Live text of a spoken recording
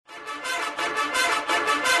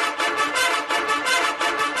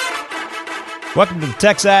Welcome to the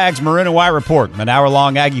Texags Maroon and White Report, an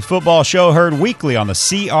hour-long Aggie football show heard weekly on the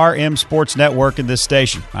CRM Sports Network in this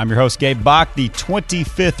station. I'm your host, Gabe Bach. The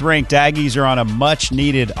 25th-ranked Aggies are on a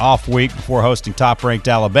much-needed off week before hosting top-ranked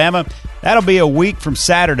Alabama. That'll be a week from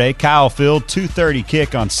Saturday, Kyle Field, 2:30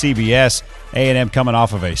 kick on CBS. A&M coming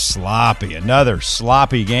off of another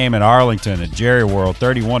sloppy game in Arlington at Jerry World,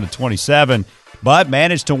 31-27, but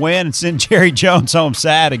managed to win and send Jerry Jones home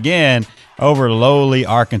sad again over lowly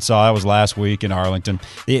Arkansas. That was last week in Arlington.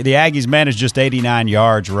 The Aggies managed just 89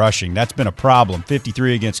 yards rushing. That's been a problem.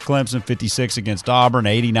 53 against Clemson, 56 against Auburn,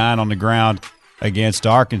 89 on the ground against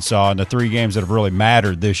Arkansas in the three games that have really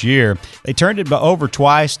mattered this year. They turned it over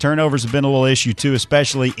twice. Turnovers have been a little issue too,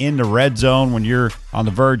 especially in the red zone when you're on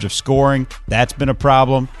the verge of scoring. That's been a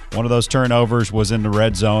problem. One of those turnovers was in the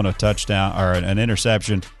red zone, a touchdown or an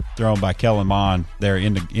interception thrown by Kellen Mond there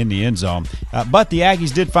in the end zone. But the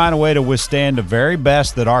Aggies did find a way to withstand the very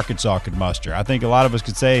best that Arkansas could muster. I think a lot of us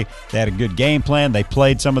could say they had a good game plan. They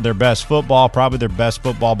played some of their best football, probably their best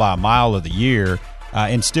football by a mile of the year,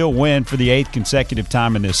 and still win for the 8th consecutive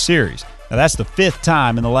time in this series. Now, that's the 5th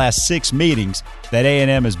time in the last 6 meetings that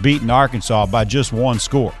A&M has beaten Arkansas by just one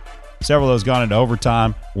score. Several of those gone into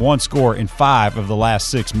overtime, one score in 5 of the last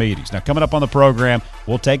 6 meetings. Now, coming up on the program,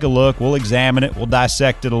 we'll take a look, we'll examine it, we'll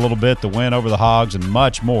dissect it a little bit, the win over the Hogs, and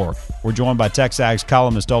much more. We're joined by Texags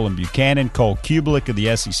columnist Olin Buchanan, Cole Kublik of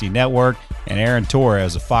the SEC Network, and Aaron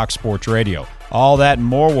Torres of Fox Sports Radio. All that and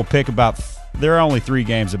more. We'll pick about there are only 3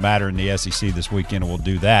 games that matter in the SEC this weekend, and we'll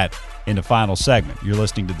do that in the final segment. You're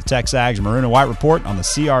listening to the Texags Maroon and White Report on the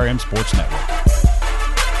CRM Sports Network.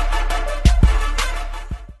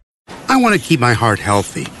 I want to keep my heart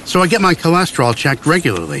healthy, so I get my cholesterol checked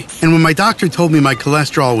regularly. And when my doctor told me my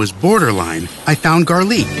cholesterol was borderline, I found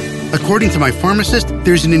Garlic. According to my pharmacist,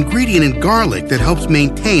 there's an ingredient in garlic that helps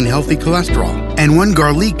maintain healthy cholesterol. And one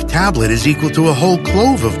Garlic tablet is equal to a whole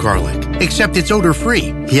clove of garlic, except it's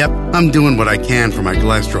odor-free. Yep, I'm doing what I can for my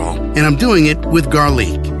cholesterol, and I'm doing it with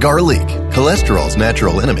Garlic. Garlic, cholesterol's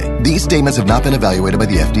natural enemy. These statements have not been evaluated by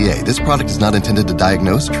the FDA. This product is not intended to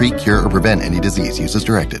diagnose, treat, cure, or prevent any disease. Use as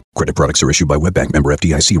directed. Credit products are issued by WebBank, member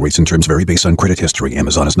FDIC. Rates and terms vary based on credit history.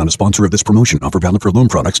 Amazon is not a sponsor of this promotion. Offer valid for loan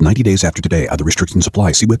products 90 days after today. Other restrictions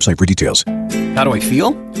apply. See website for details. How do I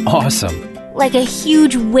feel? Awesome. Like a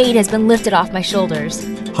huge weight has been lifted off my shoulders.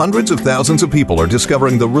 Hundreds of thousands of people are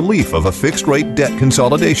discovering the relief of a fixed-rate debt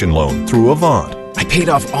consolidation loan through Avant. I paid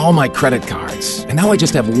off all my credit cards, and now I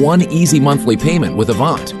just have one easy monthly payment with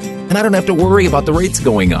Avant. And I don't have to worry about the rates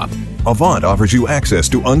going up. Avant offers you access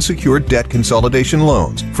to unsecured debt consolidation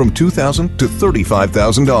loans from $2,000 to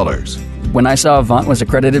 $35,000. When I saw Avant was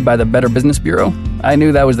accredited by the Better Business Bureau, I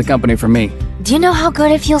knew that was the company for me. Do you know how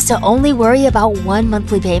good it feels to only worry about one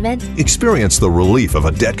monthly payment? Experience the relief of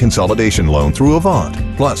a debt consolidation loan through Avant.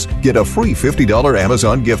 Plus, get a free $50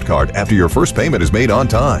 Amazon gift card after your first payment is made on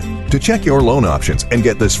time. To check your loan options and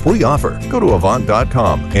get this free offer, go to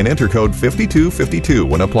Avant.com and enter code 5252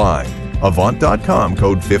 when applying. Avant.com,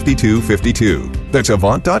 code 5252. That's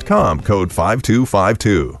Avant.com, code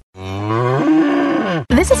 5252.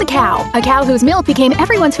 This is a cow whose milk became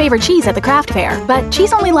everyone's favorite cheese at the craft fair. But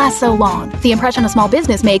cheese only lasts so long. The impression a small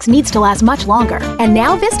business makes needs to last much longer. And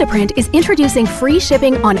now Vistaprint is introducing free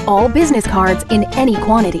shipping on all business cards in any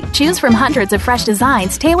quantity. Choose from hundreds of fresh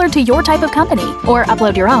designs tailored to your type of company, or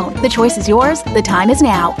upload your own. The choice is yours. The time is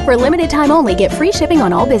now. For limited time only, get free shipping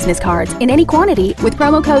on all business cards in any quantity with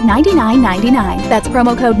promo code 9999. That's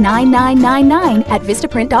promo code 9999 at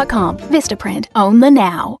Vistaprint.com. Vistaprint. Own the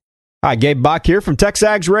now. Hi, Gabe Bach here from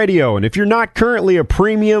Texags Radio, and if you're not currently a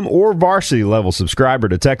premium or varsity level subscriber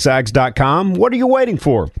to Texags.com, what are you waiting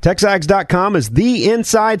for? Texags.com is the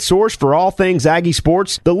inside source for all things Aggie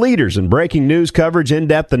sports, the leaders in breaking news coverage,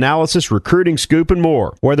 in-depth analysis, recruiting, scoop, and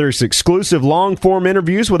more. Whether it's exclusive long-form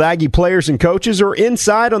interviews with Aggie players and coaches or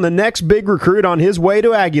insight on the next big recruit on his way to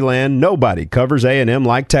Aggieland, nobody covers A&M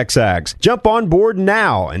like Texags. Jump on board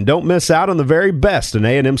now and don't miss out on the very best in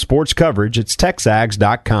A&M sports coverage. It's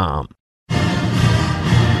Texags.com.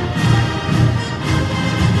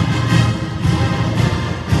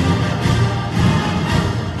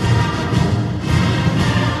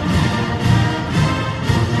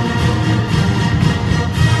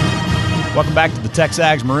 Welcome back to the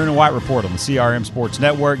Texags Maroon and White Report on the CRM Sports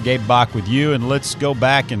Network. Gabe Bach with you, and let's go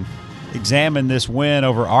back and examine this win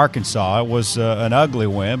over Arkansas. It was an ugly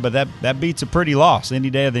win, but that beats a pretty loss any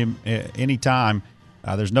day of any time.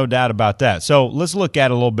 There's no doubt about that. So let's look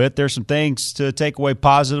at it a little bit. There's some things to take away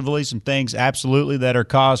positively, some things absolutely that are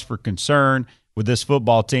cause for concern with this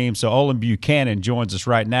football team. So Olin Buchanan joins us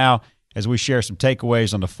right now as we share some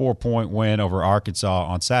takeaways on the 4-point win over Arkansas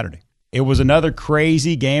on Saturday. It was another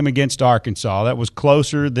crazy game against Arkansas that was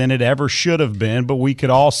closer than it ever should have been, but we could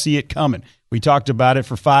all see it coming. We talked about it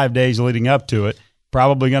for 5 days leading up to it.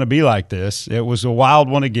 Probably going to be like this. It was a wild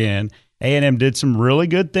one again. A&M did some really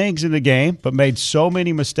good things in the game, but made so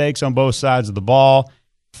many mistakes on both sides of the ball.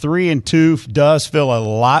 3-2 does feel a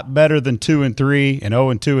lot better than 2-3 and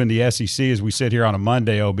 0-2 in the SEC as we sit here on a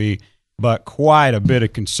Monday, OB, but quite a bit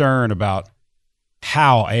of concern about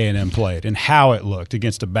how A&M played and how it looked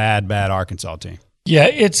against a bad Arkansas team. Yeah,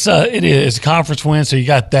 it is a conference win, so you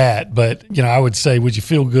got that. But, I would say, would you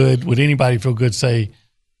feel good? Would anybody feel good, say,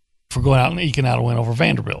 for going out and eking out a win over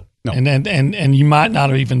Vanderbilt? No. And you might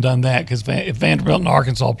not have even done that because if Vanderbilt and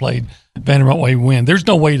Arkansas played, Vanderbilt way win. There's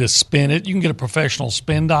no way to spin it. You can get a professional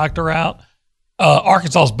spin doctor out.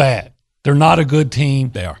 Arkansas's bad. They're not a good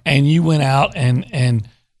team. They are. And you went out and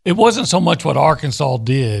it wasn't so much what Arkansas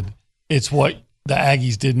did, it's what the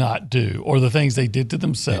Aggies did not do, or the things they did to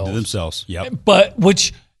themselves. Yep. But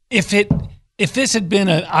if this had been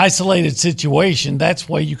an isolated situation, that's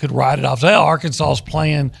why you could write it off. So Arkansas is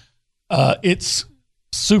playing its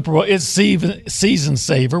Super Bowl, its season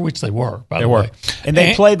saver, which they were, by the way. And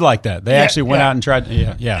they played like that. They actually went out and tried.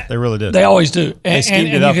 Yeah, they really did. They always do. They schemed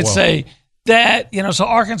it up up you could well. say that, so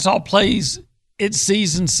Arkansas plays its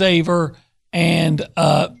season saver, and,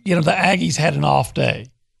 the Aggies had an off day.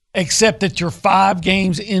 Except that you're 5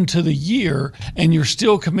 games into the year and you're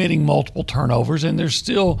still committing multiple turnovers and there's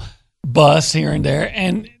still busts here and there.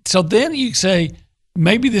 And so then you say,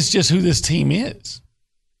 maybe this is just who this team is.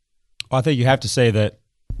 Well, I think you have to say that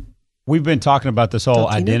we've been talking about this whole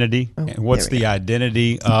identity and what's the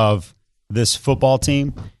identity of this football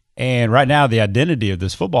team. And right now the identity of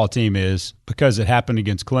this football team is, because it happened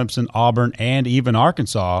against Clemson, Auburn, and even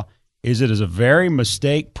Arkansas, is it is a very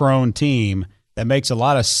mistake-prone team that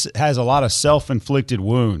has a lot of self-inflicted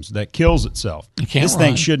wounds, that kills itself. This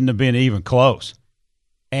thing shouldn't have been even close.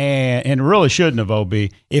 And really shouldn't have, OB.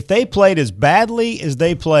 If they played as badly as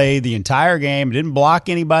they played the entire game, didn't block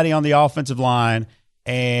anybody on the offensive line,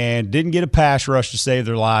 and didn't get a pass rush to save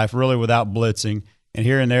their life, really without blitzing, and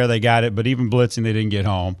here and there they got it, but even blitzing they didn't get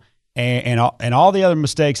home, and all the other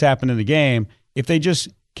mistakes happened in the game, if they just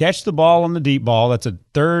catch the ball on the deep ball, that's a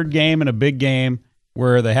third game and a big game,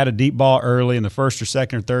 where they had a deep ball early in the first or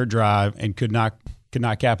second or third drive and could not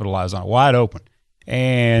capitalize on it, wide open.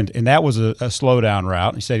 And that was a slowdown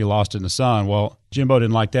route. He said he lost it in the sun. Well, Jimbo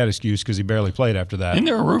didn't like that excuse because he barely played after that. Isn't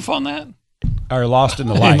there a roof on that? Or lost in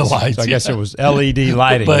the lights. In the lights, so I guess it was LED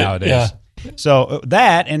lighting nowadays. Yeah. So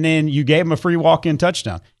that, and then you gave him a free walk-in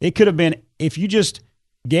touchdown. It could have been, if you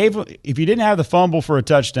didn't have the fumble for a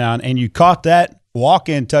touchdown and you caught that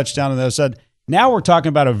walk-in touchdown on the other side, now we're talking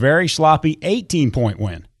about a very sloppy 18-point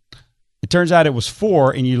win. It turns out it was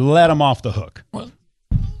 4, and you let them off the hook. Well,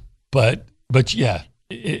 but yeah,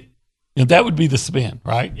 that would be the spin,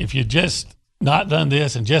 right? If you just not done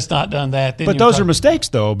this and just not done that. Then but those are mistakes,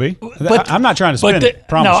 though, OB. I'm not trying to spin it.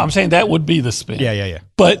 No, I'm saying that would be the spin. Yeah.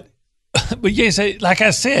 But yeah, say, like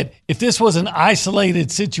I said, if this was an isolated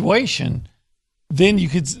situation, then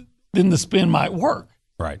the spin might work.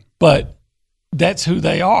 Right. But that's who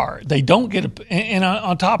they are. They don't get and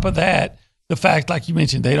on top of that, the fact, like you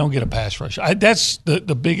mentioned, they don't get a pass rush. That's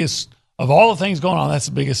the biggest of all the things going on. That's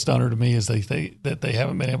the biggest stunner to me is that they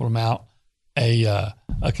haven't been able to mount a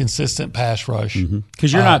consistent pass rush.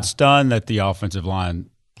 Because you're not stunned that the offensive line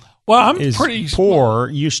is pretty poor.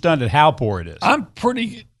 You're stunned at how poor it is. I'm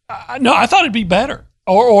pretty. No, I thought it'd be better,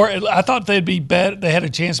 or I thought they'd be better. They had a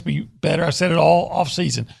chance to be better. I said it all off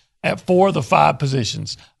season. At 4 of the 5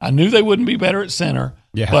 positions, I knew they wouldn't be better at center,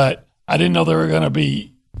 but I didn't know they were going to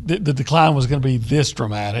be the decline was going to be this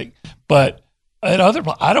dramatic. But at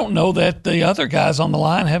I don't know that the other guys on the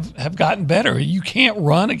line have gotten better. You can't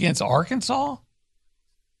run against Arkansas,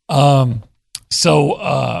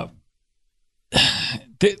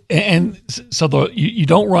 you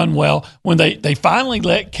don't run well when they finally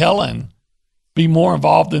let Kellen be more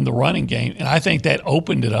involved in the running game, and I think that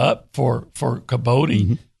opened it up for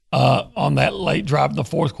Cabote. On that late drive in the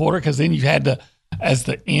fourth quarter, because then you had to, as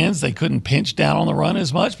the ends, they couldn't pinch down on the run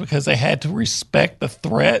as much because they had to respect the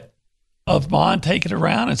threat of Mond taking it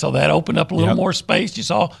around, and so that opened up a little more space. You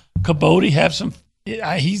saw Cabote have some.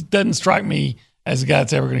 He doesn't strike me as a guy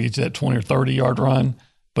that's ever going to get you that 20 or 30-yard run,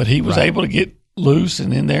 but he was able to get loose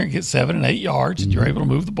and in there and get 7 and 8 yards, and you're able to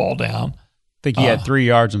move the ball down. I think he had 3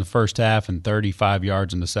 yards in the first half and 35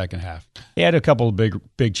 yards in the second half. He had a couple of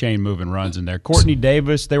big chain moving runs in there. Courtney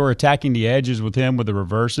Davis, they were attacking the edges with him with the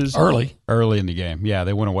reverses early in the game. Yeah,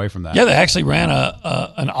 they went away from that. Yeah, they actually ran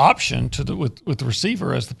an option with the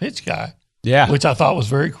receiver as the pitch guy. Yeah. which I thought was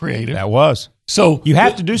very creative. That was. So you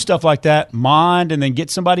have to do stuff like that, Mond, and then get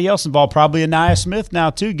somebody else involved, probably Aniyah Smith now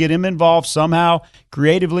too, get him involved somehow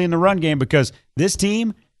creatively in the run game, because this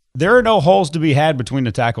team, there are no holes to be had between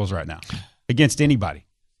the tackles right now against anybody.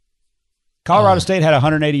 Colorado State had a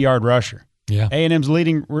 180-yard rusher. Yeah. A&M's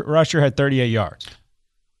leading rusher had 38 yards.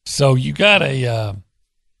 So you got a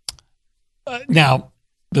now,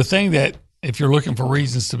 the thing that if you're looking for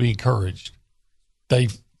reasons to be encouraged, they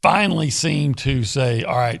finally seem to say,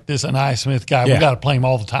 all right, this Aniyah Smith guy, we got to play him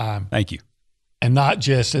all the time. Thank you. And not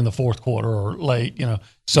just in the fourth quarter or late,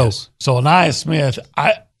 So Aniyah Smith,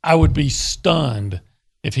 I would be stunned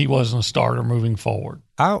if he wasn't a starter moving forward.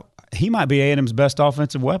 He might be A&M's best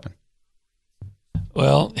offensive weapon.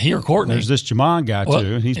 Well, he or Courtney. There's this Jamon guy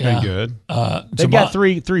too. He's been good. They've got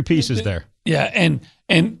three pieces there. Yeah,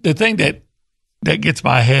 and the thing that gets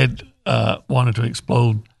my head wanting to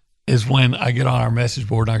explode is when I get on our message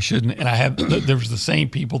board, and I shouldn't, and I have there's the same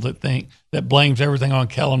people that blames everything on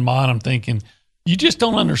Kellen Mond. I'm thinking, you just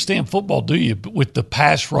don't understand football, do you? With the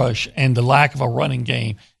pass rush and the lack of a running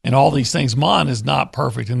game and all these things, Mond is not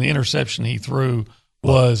perfect, and the interception he threw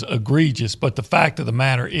was egregious. But the fact of the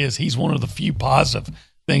matter is, he's one of the few positive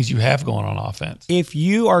things you have going on offense. If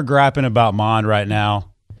you are griping about Mond right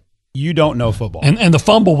now, you don't know football. And the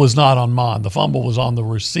fumble was not on Mond. The fumble was on the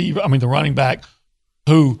receiver. I mean, the running back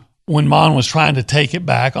who, when Mond was trying to take it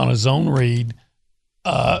back on a zone read,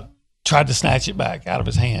 tried to snatch it back out of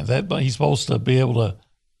his hands. He's supposed to be able to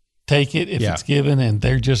take it if it's given, and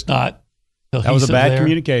they're just not. That was a bad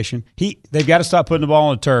communication. They've got to stop putting the ball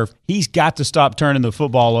on the turf. He's got to stop turning the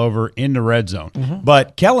football over in the red zone. Mm-hmm.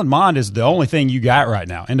 But Kellen Mond is the only thing you got right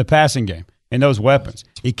now in the passing game, in those weapons.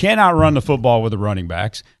 He cannot run the football with the running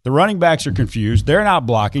backs. The running backs are confused. They're not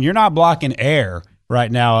blocking. You're not blocking air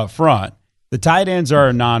right now up front. The tight ends are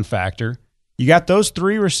a non-factor. You got those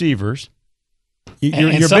three receivers.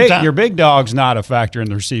 Your big dog's not a factor in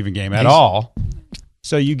the receiving game at all.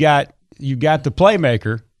 So you got the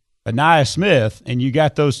playmaker, Aniyah Smith, and you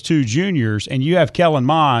got those two juniors, and you have Kellen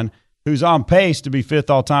Mond, who's on pace to be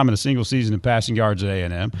fifth all-time in a single season in passing yards at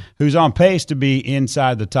A&M, who's on pace to be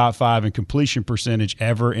inside the top 5 in completion percentage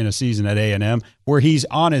ever in a season at A&M, where he's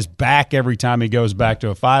on his back every time he goes back to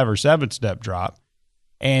a 5 or 7-step drop,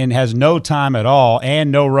 and has no time at all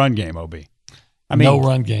and no run game, OB. No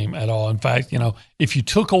run game at all. In fact, if you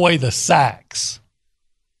took away the sacks,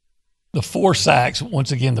 the 4 sacks,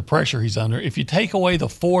 once again, the pressure he's under, if you take away the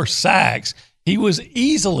 4 sacks, he was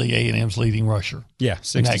easily A&M's leading rusher. Yeah,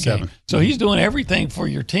 67. So he's doing everything for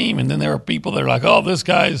your team. And then there are people that are like, oh, this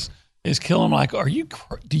guy is killing. Like,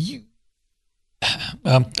 do you?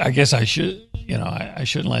 I guess I should, I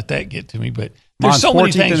shouldn't let that get to me. But there's so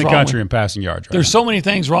many things in the country in passing yards. There's so many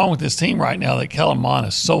things wrong with this team right now that Kellen Mond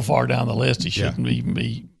is so far down the list he shouldn't even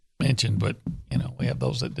be mentioned. But we have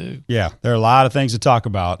those that do. Yeah, there are a lot of things to talk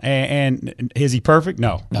about. And is he perfect?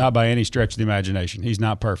 No, not by any stretch of the imagination. He's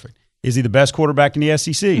not perfect. Is he the best quarterback in the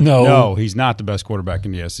SEC? No, he's not the best quarterback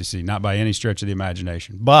in the SEC, not by any stretch of the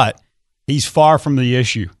imagination. But he's far from the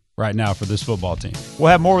issue right now for this football team. We'll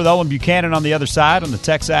have more with Olin Buchanan on the other side on the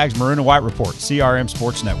TexAgs Maroon and White Report, CRM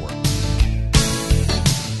Sports Network.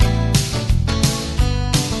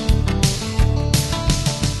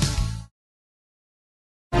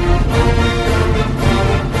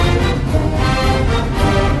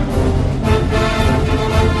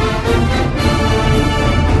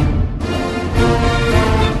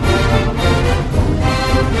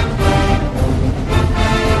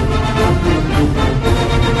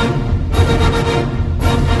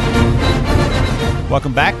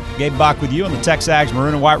 Welcome back. Gabe Bach with you on the TexAgs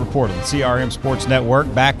Maroon and White Report on the CRM Sports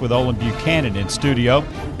Network. Back with Olin Buchanan in studio.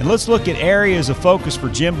 And let's look at areas of focus for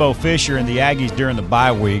Jimbo Fisher and the Aggies during the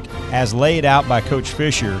bye week as laid out by Coach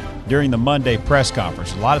Fisher during the Monday press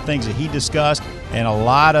conference. A lot of things that he discussed and a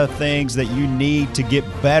lot of things that you need to get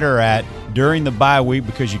better at during the bye week,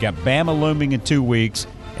 because you got Bama looming in 2 weeks,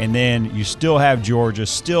 and then you still have Georgia,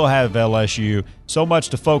 still have LSU. So much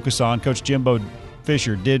to focus on. Coach Jimbo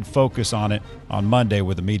Fisher did focus on it on Monday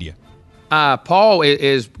with the media. Paul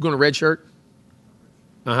is going to redshirt.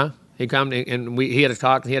 He come and he had a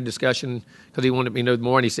talk, he had a discussion because he wanted me to know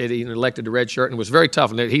more, and he said he elected to redshirt, and it was very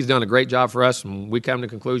tough. And he's done a great job for us, and we come to the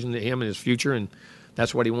conclusion that him and his future, and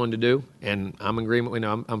that's what he wanted to do. And I'm in agreement.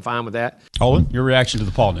 I'm fine with that. Olin, your reaction to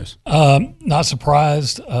the Paul news? Not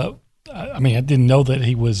surprised. I didn't know that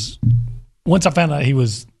he was. Once I found out he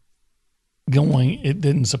was going, it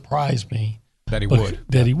didn't surprise me. That he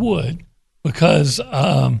would, because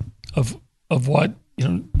of what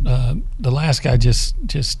the last guy just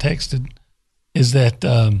texted, is that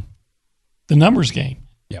the numbers game.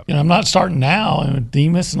 Yep. I'm not starting now and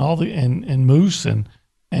Demas and all the and Moose and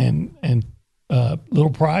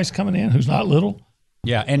Little Price coming in, who's not little.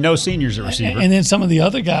 Yeah, and no seniors at receiver. And then some of the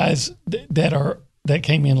other guys that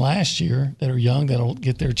came in last year that are young that'll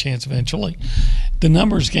get their chance eventually. The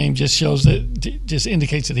numbers game just shows just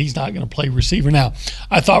indicates that he's not going to play receiver. Now,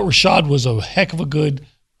 I thought Rashad was a heck of a good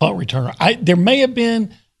punt returner. There may have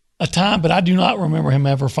been a time, but I do not remember him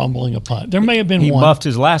ever fumbling a punt. There may have been one. He one. muffed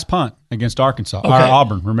his last punt against Arkansas or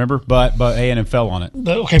Auburn, remember? But A&M fell on it.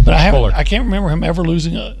 But I can't remember him ever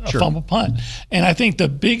losing a fumble punt. And I think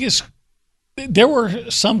there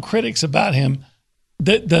were some critics about him.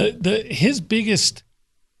 His biggest,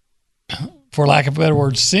 for lack of a better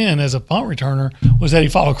word, sin as a punt returner was that he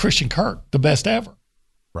followed Christian Kirk, the best ever.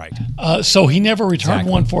 Right. So he never returned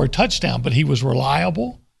one for a touchdown, but he was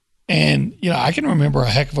reliable. And, I can remember a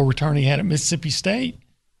heck of a return he had at Mississippi State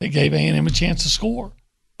that gave A&M a chance to score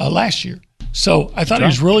last year. So I thought he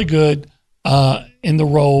was really good in the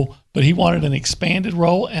role, but he wanted an expanded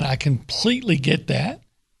role, and I completely get that.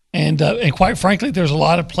 And quite frankly, there's a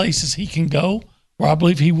lot of places he can go where I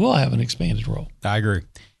believe he will have an expanded role. I agree.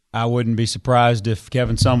 I wouldn't be surprised if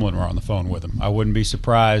Kevin Sumlin were on the phone with him. I wouldn't be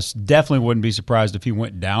surprised, definitely wouldn't be surprised if he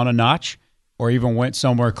went down a notch or even went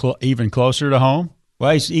somewhere even closer to home.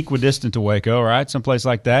 Well, he's equidistant to Waco, right? Someplace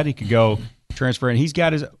like that. He could go transfer, and he's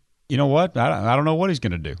got his – you know what? I don't know what he's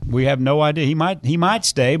going to do. We have no idea. He might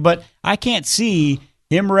stay, but I can't see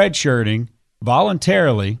him redshirting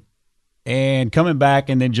voluntarily and coming back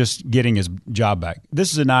and then just getting his job back.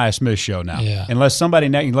 This is an Nia Smith show now. Yeah. Unless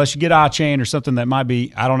you get A-Chain or something that might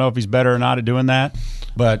be – I don't know if he's better or not at doing that,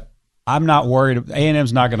 but I'm not worried.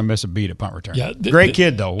 A&M's not going to miss a beat at punt return. Yeah, Great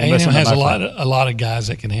kid, though. A&M has a lot of guys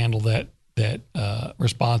that can handle that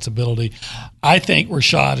responsibility. I think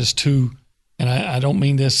Rashad is too, and I don't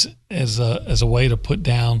mean this as a way to put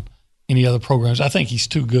down any other programs. I think he's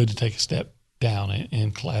too good to take a step down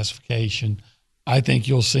in classification. I think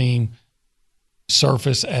you'll see him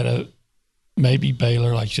surface at maybe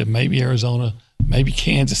Baylor, like you said, maybe Arizona, maybe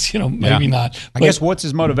Kansas, maybe not. I guess what's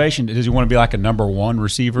his motivation? Does he want to be like a number one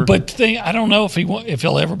receiver? But I don't know if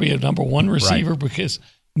he'll ever be a number one receiver, because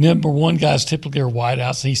number one guys typically are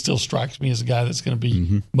wideouts, and he still strikes me as a guy that's going to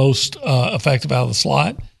be most effective out of the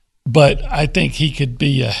slot. But I think he could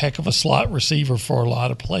be a heck of a slot receiver for a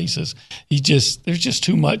lot of places. There's just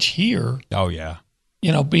too much here. Oh yeah,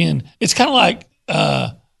 it's kind of like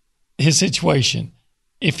his situation.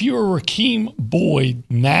 If you were Rakeem Boyd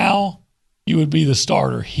now, you would be the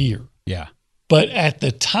starter here. Yeah, but at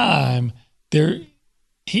the time,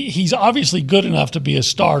 he's obviously good enough to be a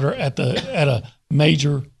starter at a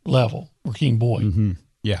major level, Rakeem Boyd. Mm-hmm.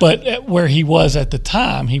 Yeah. But where he was at the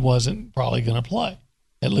time, he wasn't probably going to play,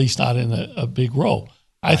 at least not in a big role.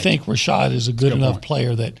 I think Rashad is a good enough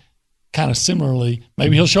player that kind of similarly,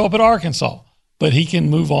 maybe he'll show up at Arkansas, but he can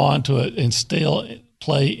move on to it and still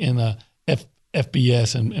play in a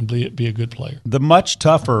FBS and be a good player. The much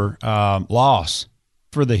tougher loss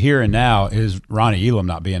for the here and now is Ronnie Elam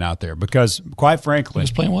not being out there, because, quite frankly, he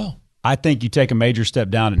was playing well. I think you take a major step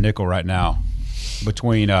down at nickel right now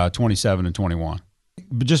between 27 and 21.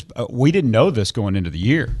 But we didn't know this going into the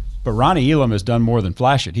year, but Ronnie Elam has done more than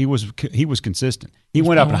flash it. He was consistent. He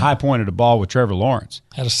went up and high pointed a ball with Trevor Lawrence.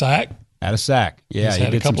 Had a sack. Yeah, he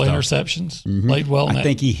had a couple of interceptions. Mm-hmm. Played well. I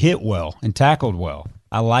think he hit well and tackled well.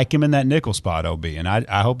 I like him in that nickel spot, OB, and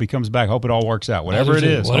I hope he comes back. I hope it all works out. Whatever it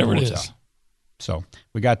is. So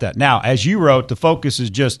we got that. Now, as you wrote, the focus is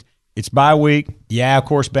just it's bye week. Yeah, of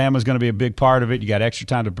course, Bama's going to be a big part of it. You got extra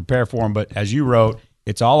time to prepare for them. But as you wrote,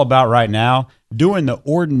 it's all about right now doing the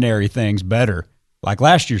ordinary things better, like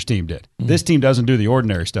last year's team did. Mm-hmm. This team doesn't do the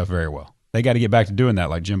ordinary stuff very well. They got to get back to doing that,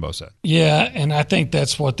 like Jimbo said. Yeah, and I think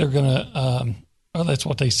that's what they're going to that's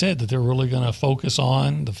what they said, that they're really going to focus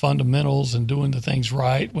on the fundamentals and doing the things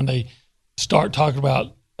right. When they start talking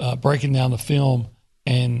about breaking down the film,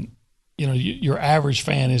 and your average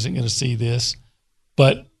fan isn't going to see this,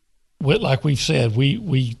 but like we've said,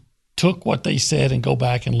 we took what they said and go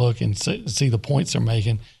back and look and see the points they're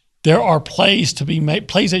making. There are plays to be made,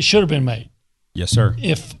 plays that should have been made. Yes, sir.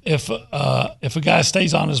 If a guy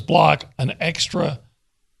stays on his block an extra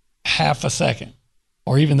half a second,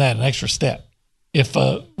 or even that, an extra step, if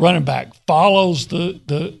a running back follows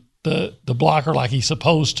the blocker like he's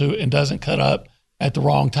supposed to and doesn't cut up at the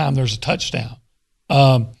wrong time, there's a touchdown.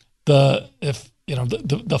 The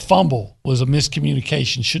fumble was a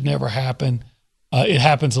miscommunication, should never happen. It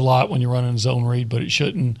happens a lot when you're running a zone read, but it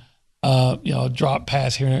shouldn't. A drop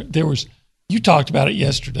pass here and there. You talked about it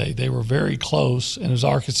yesterday. They were very close, and as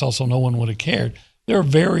Arkansas, so no one would have cared. They were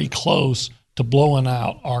very close to blowing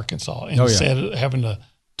out Arkansas instead of having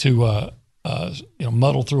to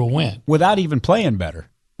muddle through a win without even playing better.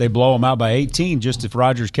 They blow them out by 18 just if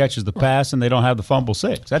Rodgers catches the pass and they don't have the fumble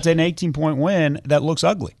 6. That's an 18-point win that looks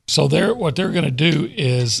ugly. So what they're going to do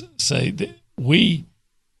is say that we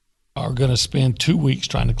are going to spend 2 weeks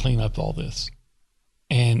trying to clean up all this.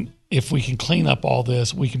 And if we can clean up all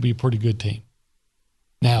this, we can be a pretty good team.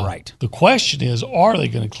 Now, the question is, are they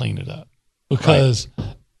going to clean it up? Because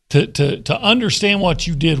to understand what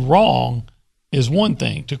you did wrong is one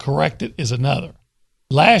thing. To correct it is another.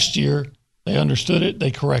 Last year, they understood it.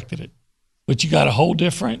 They corrected it. But you got a whole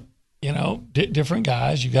different, different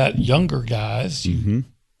guys. You got younger guys. Mm-hmm.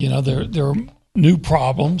 There are new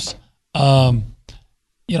problems.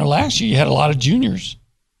 Last year you had a lot of juniors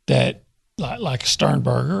that like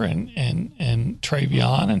Sternberger and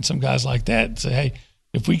Travion and some guys like that say, hey,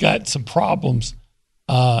 if we got some problems,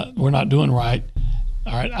 we're not doing right.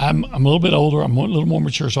 All right, I'm a little bit older. I'm a little more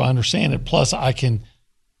mature, so I understand it. Plus, I can,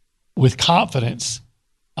 with confidence,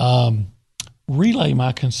 relay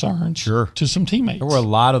my concerns to some teammates. There were a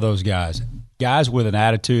lot of those guys with an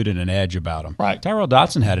attitude and an edge about them. Right. Tyrell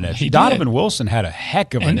Dodson had an edge. Donovan Wilson had a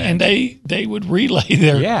heck of an edge. And they would relay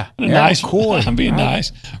their I'm being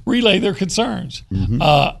nice. Relay their concerns. Mm-hmm.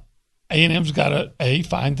 A&M's got to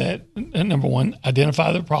find that, number one,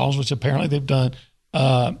 identify their problems, which apparently they've done.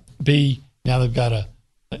 B, now they've got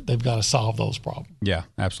to solve those problems. Yeah,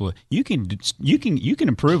 absolutely. You can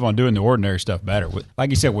improve on doing the ordinary stuff better. Like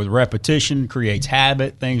you said, with repetition creates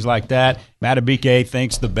habit, things like that. Matabike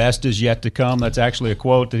thinks the best is yet to come. That's actually a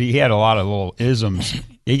quote that he had a lot of little isms.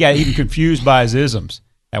 He got even confused by his isms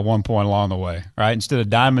at one point along the way, right? Instead of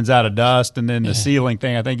diamonds out of dust and then the ceiling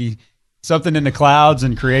thing, I think he something in the clouds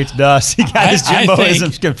and creates dust. He got his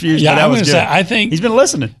Jimbo-isms confused. Yeah, but that was good. I think he's been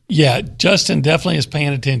listening. Yeah, Justin definitely is paying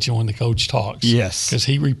attention when the coach talks. Yes. Because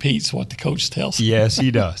he repeats what the coach tells him. Yes,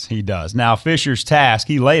 he does. He does. Now, Fisher's task,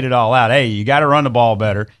 he laid it all out. A, you got to run the ball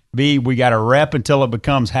better. B, we got to rep until it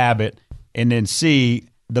becomes habit. And then C,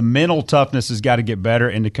 the mental toughness has got to get better,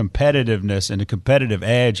 and the competitiveness and the competitive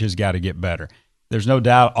edge has got to get better. There's no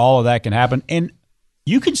doubt all of that can happen. And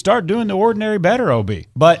you can start doing the ordinary better, OB.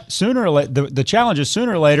 But sooner or later, the challenge is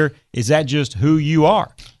sooner or later, is that just who you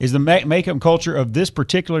are? Is the makeup culture of this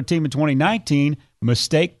particular team in 2019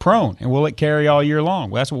 mistake prone? And will it carry all year long?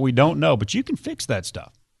 Well, that's what we don't know. But you can fix that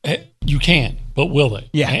stuff. You can, but will they?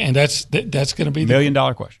 Yeah. And that's going to be $1 million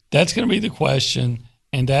question. That's going to be the question,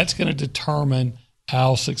 and that's going to determine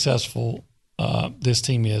how successful this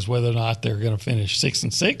team is, whether or not they're going to finish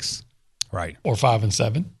 6-6, right, or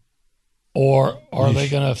 5-7. Or are they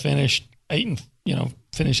going to finish 8-5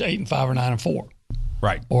 or 9-4?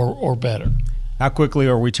 Right. Or better. How quickly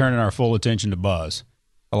are we turning our full attention to Buzz?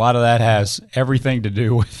 A lot of that has everything to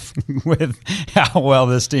do with how well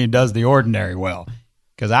this team does the ordinary well.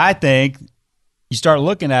 Because I think you start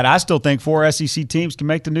looking at it, I still think 4 SEC teams can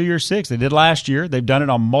make the New Year's Six. They did last year. They've done it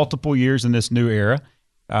on multiple years in this new era.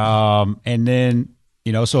 And then,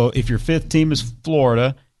 so if your 5th team is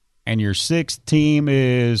Florida and your 6th team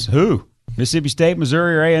is who? Mississippi State,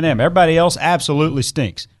 Missouri, or A&M. Everybody else absolutely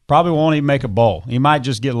stinks. Probably won't even make a bowl. You might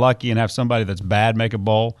just get lucky and have somebody that's bad make a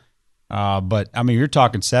bowl. But, you're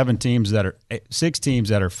talking 6 teams that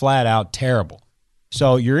are flat out terrible.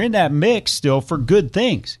 So you're in that mix still for good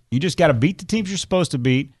things. You just got to beat the teams you're supposed to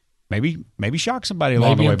beat. Maybe shock somebody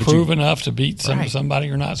along the way. Maybe improve enough to beat somebody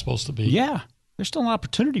you're not supposed to beat. Yeah. There's still an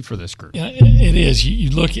opportunity for this group. Yeah, it is. You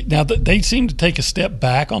look at now. They seem to take a step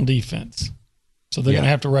back on defense. So they're going to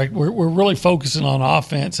have to we're really focusing on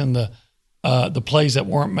offense and the plays that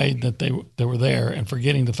weren't made that they were there, and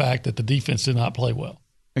forgetting the fact that the defense did not play well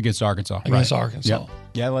against Arkansas. Arkansas. Yep.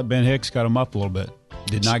 Yeah, let Ben Hicks cut him up a little bit.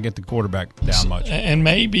 Did not get the quarterback down much. And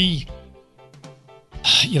maybe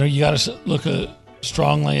you got to look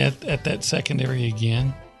strongly at that secondary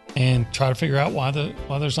again and try to figure out why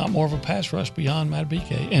there's not more of a pass rush beyond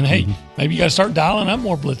Matabike. And hey, maybe you got to start dialing up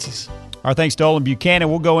more blitzes. Our thanks to Olin Buchanan.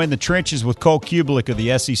 We'll go in the trenches with Cole Kubelik of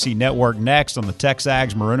the SEC Network next on the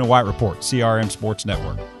TexAgs Maroon and White Report, CRM Sports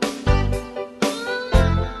Network.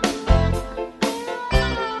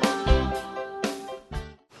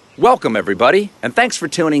 Welcome, everybody, and thanks for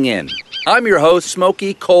tuning in. I'm your host,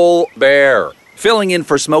 Smokey Cole Bear, filling in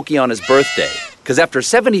for Smokey on his birthday, because after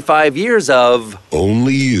 75 years of...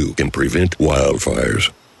 Only you can prevent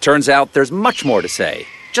wildfires. Turns out there's much more to say.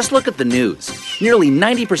 Just look at the news. Nearly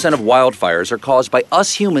 90% of wildfires are caused by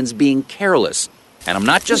us humans being careless. And I'm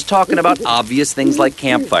not just talking about obvious things like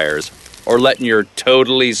campfires or letting your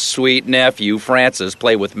totally sweet nephew, Francis,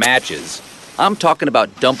 play with matches. I'm talking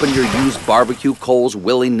about dumping your used barbecue coals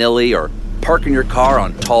willy-nilly or parking your car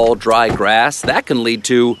on tall, dry grass. That can lead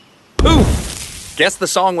to poof! Guess the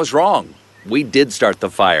song was wrong. We did start the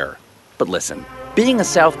fire. But listen, being a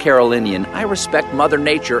South Carolinian, I respect Mother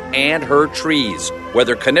Nature and her trees,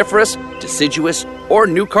 whether coniferous, deciduous, or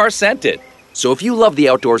new car scented. So if you love the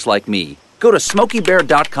outdoors like me, go to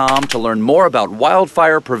SmokeyBear.com to learn more about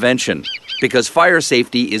wildfire prevention, because fire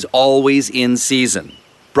safety is always in season.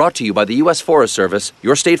 Brought to you by the U.S. Forest Service,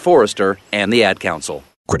 your state forester, and the Ad Council.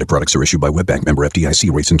 Credit products are issued by WebBank, member FDIC.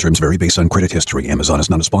 Rates and terms vary based on credit history. Amazon is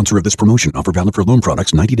not a sponsor of this promotion. Offer valid for loan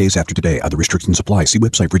products 90 days after today. Other restrictions apply. See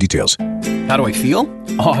website for details. How do I feel?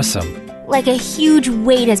 Awesome. Like a huge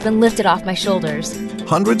weight has been lifted off my shoulders.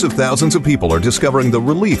 Hundreds of thousands of people are discovering the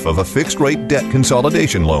relief of a fixed-rate debt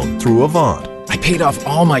consolidation loan through Avant. I paid off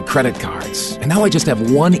all my credit cards, and now I just have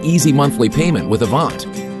one easy monthly payment with Avant.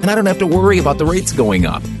 And I don't have to worry about the rates going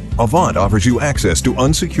up. Avant offers you access to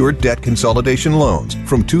unsecured debt consolidation loans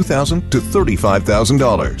from $2,000 to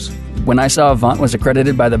 $35,000. When I saw Avant was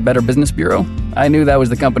accredited by the Better Business Bureau, I knew that was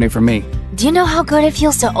the company for me. Do you know how good it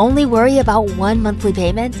feels to only worry about one monthly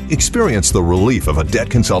payment? Experience the relief of a debt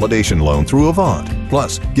consolidation loan through Avant.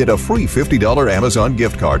 Plus, get a free $50 Amazon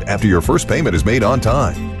gift card after your first payment is made on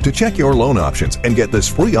time. To check your loan options and get this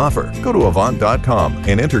free offer, go to Avant.com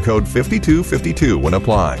and enter code 5252 when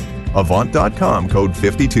applying. Avant.com, code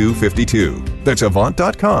 5252. That's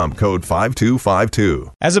Avant.com, code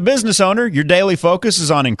 5252. As a business owner, your daily focus is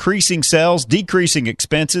on increasing sales, decreasing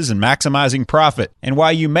expenses, and maximizing profit. And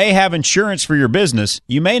while you may have insurance for your business,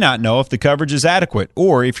 you may not know if the coverage is adequate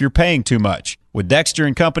or if you're paying too much. With Dexter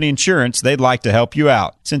 & Company Insurance, they'd like to help you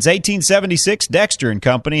out. Since 1876, Dexter &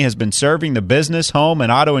 Company has been serving the business, home, and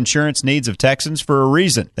auto insurance needs of Texans for a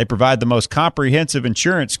reason. They provide the most comprehensive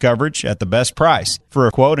insurance coverage at the best price. For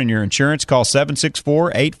a quote on your insurance, call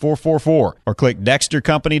 764-8444 or click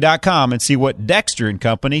DexterCompany.com and see what Dexter &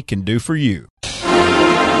 Company can do for you.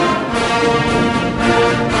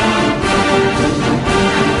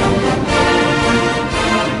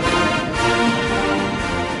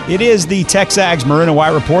 It is the Texags Maroon and White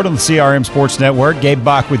Report on the CRM Sports Network. Gabe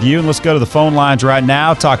Bach with you, and let's go to the phone lines right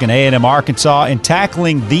now, talking A&M Arkansas and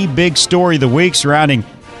tackling the big story of the week surrounding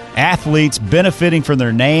athletes benefiting from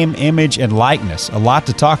their name, image, and likeness. A lot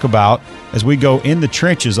to talk about as we go in the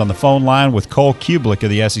trenches on the phone line with Cole Kublik of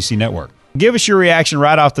the SEC Network. Give us your reaction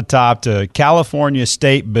right off the top to California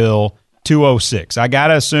State Bill 206. I got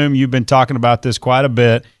to assume you've been talking about this quite a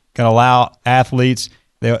bit. Can allow athletes –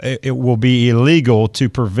 it will be illegal to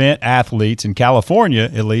prevent athletes in California,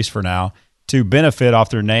 at least for now, to benefit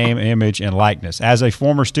off their name, image, and likeness. As a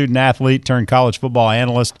former student athlete turned college football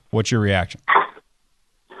analyst, what's your reaction?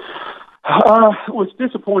 Well, it's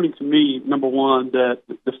disappointing to me, number one, that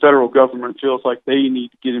the federal government feels like they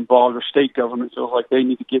need to get involved, or state government feels like they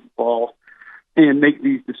need to get involved and make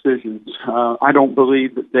these decisions. I don't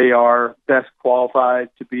believe that they are best qualified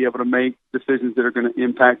to be able to make decisions that are going to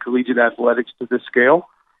impact collegiate athletics to this scale.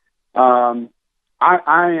 I'm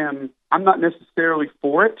not necessarily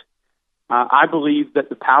for it. I believe that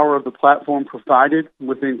the power of the platform provided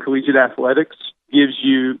within collegiate athletics gives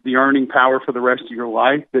you the earning power for the rest of your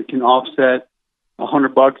life that can offset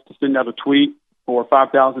 $100 to send out a tweet or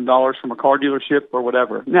 $5,000 from a car dealership or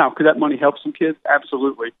whatever. Now, could that money help some kids?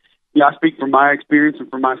 Absolutely. Yeah, I speak from my experience and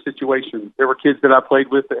from my situation. There were kids that I played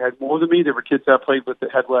with that had more than me. There were kids that I played with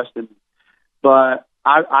that had less than me. But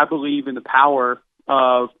I believe in the power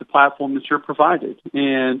of the platform that you're provided.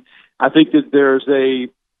 And I think that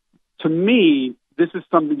to me, this is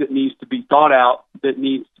something that needs to be thought out, that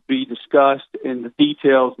needs to be discussed, and the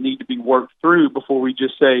details need to be worked through before we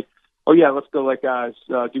just say, oh, yeah, let's go let guys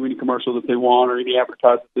do any commercial that they want or any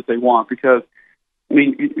advertisement that they want. Because, I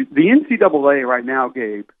mean, the NCAA right now,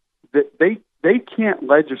 Gabe, they can't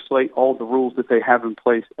legislate all the rules that they have in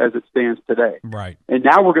place as it stands today. Right. And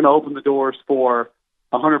now we're going to open the doors for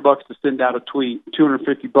 $100 to send out a tweet,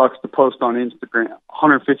 $250 to post on Instagram,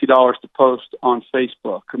 $150 to post on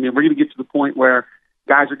Facebook. I mean, we're going to get to the point where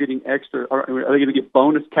guys are getting extra, or are they going to get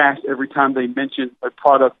bonus cash every time they mention a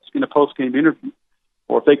product in a post-game interview?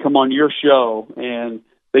 Or if they come on your show and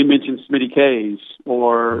they mention Smitty K's,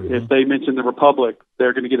 or if they mention the Republic,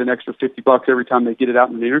 they're going to get an extra $50 every time they get it out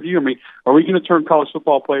in an interview. I mean, are we going to turn college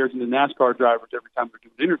football players into NASCAR drivers every time they're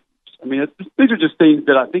doing interviews? I mean, these are just things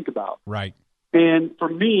that I think about. Right. And for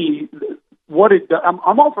me,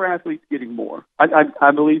 I'm all for athletes getting more.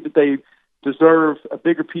 I believe that they deserve a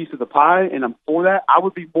bigger piece of the pie, and I'm for that. I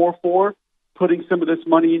would be more for putting some of this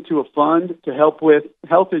money into a fund to help with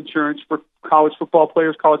health insurance for college football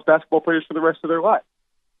players, college basketball players for the rest of their life.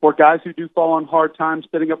 Or guys who do fall on hard times,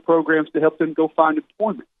 setting up programs to help them go find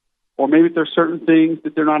employment. Or maybe there's certain things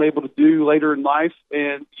that they're not able to do later in life,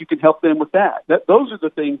 and you can help them with that. Those are the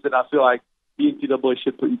things that I feel like the NCAA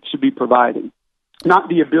should be providing, not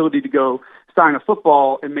the ability to go sign a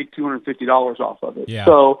football and make $250 off of it. Yeah.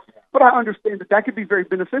 So, but I understand that could be very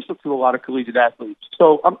beneficial to a lot of collegiate athletes.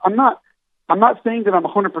 So I'm not saying that I'm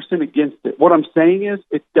 100% against it. What I'm saying is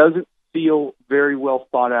it doesn't feel very well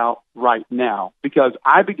thought out right now, because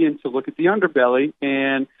I begin to look at the underbelly,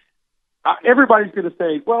 and everybody's going to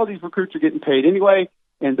say, well, these recruits are getting paid anyway,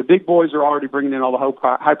 and the big boys are already bringing in all the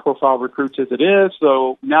high-profile recruits as it is,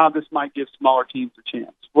 so now this might give smaller teams a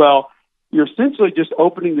chance. Well, you're essentially just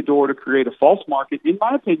opening the door to create a false market, in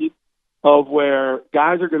my opinion, of where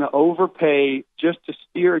guys are going to overpay just to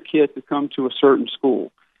steer a kid to come to a certain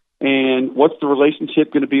school. And what's the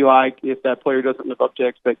relationship going to be like if that player doesn't live up to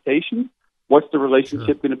expectations? What's the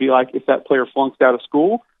relationship going to be like if that player flunks out of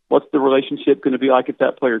school? What's the relationship going to be like if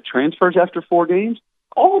that player transfers after 4 games?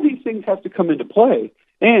 All of these things have to come into play.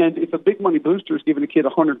 And if a big money booster is giving a kid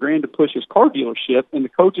 $100,000 to push his car dealership and the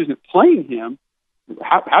coach isn't playing him,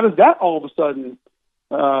 how does that all of a sudden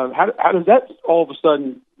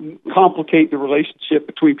complicate the relationship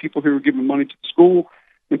between people who are giving money to the school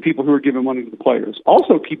and people who are giving money to the players?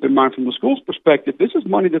 Also, keep in mind from the school's perspective, this is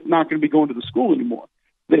money that's not going to be going to the school anymore.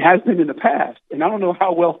 That has been in the past, and I don't know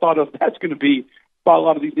how well thought of that's going to be by a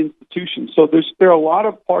lot of these institutions. So there are a lot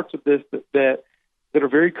of parts of this that are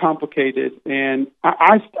very complicated, and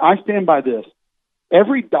I stand by this.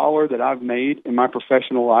 Every dollar that I've made in my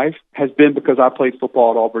professional life has been because I played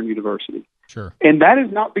football at Auburn University. Sure. And that is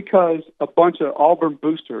not because a bunch of Auburn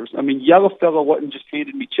boosters, Yellowfellow wasn't just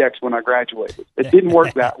handing me checks when I graduated. It didn't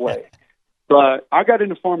work that way. But I got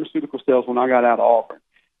into pharmaceutical sales when I got out of Auburn.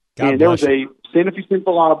 And there was a Sanofi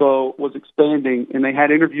Simplabo was expanding, and they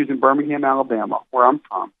had interviews in Birmingham, Alabama, where I'm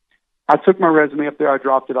from. I took my resume up there. I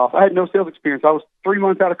dropped it off. I had no sales experience. I was 3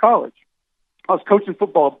 months out of college. I was coaching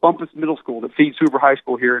football at Bumpus Middle School that feeds Hoover High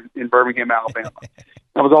School here in Birmingham, Alabama.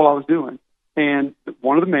 That was all I was doing. And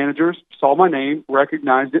one of the managers saw my name,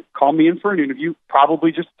 recognized it, called me in for an interview,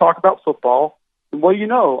 probably just to talk about football. And what do you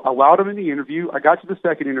know? I allowed him in the interview. I got to the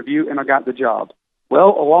second interview, and I got the job. Well,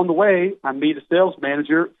 along the way, I meet a sales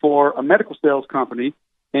manager for a medical sales company,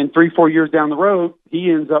 and 3-4 years down the road, he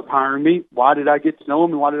ends up hiring me. Why did I get to know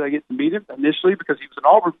him, and why did I get to meet him? Initially, because he was an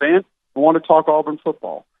Auburn fan and wanted to talk Auburn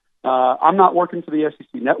football. I'm not working for the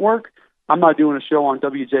SEC Network. I'm not doing a show on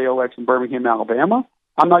WJOX in Birmingham, Alabama.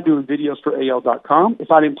 I'm not doing videos for AL.com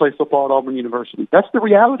if I didn't play football at Auburn University. That's the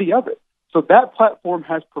reality of it. So that platform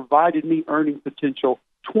has provided me earning potential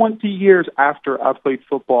 20 years after I played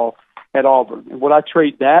football at Auburn. And would I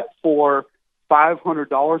trade that for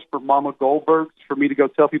 $500 for Mama Goldberg's for me to go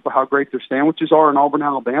tell people how great their sandwiches are in Auburn,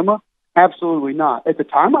 Alabama? Absolutely not. At the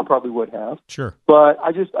time, I probably would have. Sure. But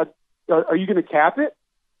are you going to cap it?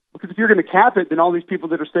 Because if you're going to cap it, then all these people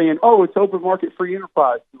that are saying, oh, it's open market free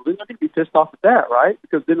enterprise, then they're going to be pissed off at that, right?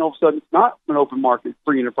 Because then all of a sudden it's not an open market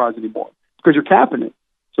free enterprise anymore because you're capping it.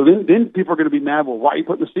 So then people are going to be mad, well, why are you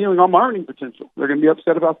putting the ceiling on my earning potential? They're going to be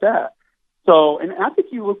upset about that. So, and I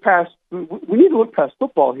think we need to look past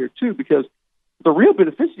football here too, because the real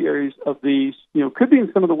beneficiaries of these, could be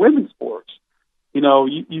in some of the women's sports.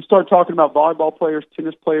 You start talking about volleyball players,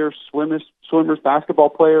 tennis players, swimmers, basketball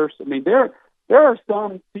players. I mean, there are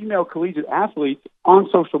some female collegiate athletes on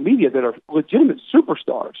social media that are legitimate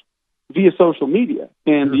superstars via social media,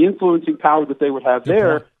 and the influencing power that they would have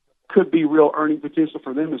there could be real earning potential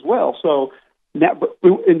for them as well. So,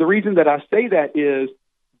 and the reason that I say that is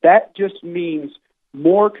that just means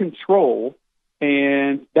more control,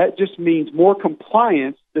 and that just means more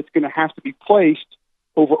compliance that's going to have to be placed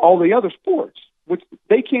over all the other sports, which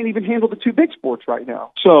they can't even handle the 2 big sports right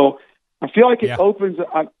now. So I feel like it opens.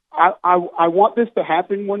 I want this to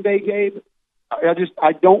happen one day, Gabe.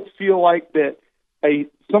 I don't feel like that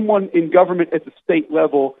someone in government at the state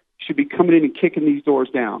level should be coming in and kicking these doors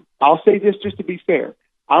down. I'll say this just to be fair.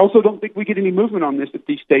 I also don't think we get any movement on this if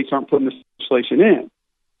these states aren't putting this legislation in.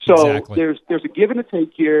 So there's a give and a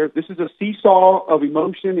take here. This is a seesaw of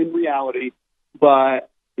emotion and reality, but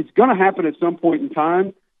it's going to happen at some point in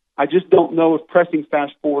time. I just don't know if pressing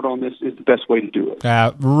fast forward on this is the best way to do it.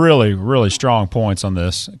 Really, really strong points on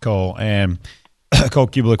this, Cole. And Cole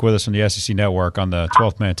Kubelik with us from the SEC Network on the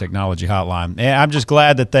 12th Man Technology Hotline. And I'm just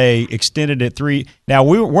glad that they extended it 3. Now,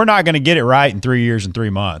 we're not going to get it right in 3 years and 3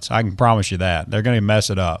 months. I can promise you that. They're going to mess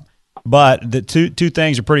it up. But the two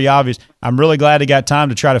things are pretty obvious. I'm really glad they got time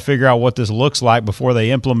to try to figure out what this looks like before they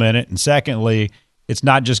implement it. And secondly, it's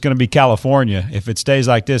not just going to be California. If it stays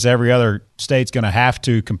like this, every other state's going to have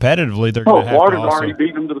to competitively. They're going to have Florida's to also already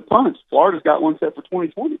beat them to the punch. Florida's got one set for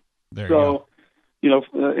 2020. There so, I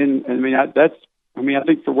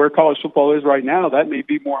think for where college football is right now, that may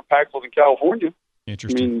be more impactful than California.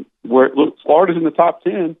 Interesting. Florida's in the top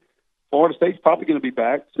 10. Florida State's probably going to be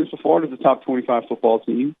back. Central Florida's the top 25 football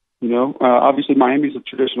team. Obviously Miami's a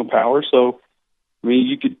traditional power, so I mean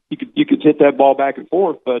you could hit that ball back and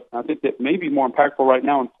forth, but I think that may be more impactful right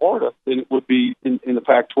now in Florida than it would be in the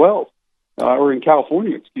Pac-12 or in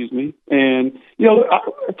California, excuse me. And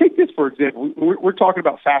I take this for example. We're talking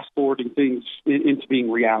about fast forwarding things into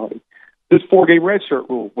being reality. This 4-game redshirt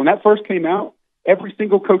rule, when that first came out, every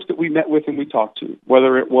single coach that we met with and we talked to,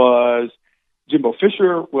 whether it was Jimbo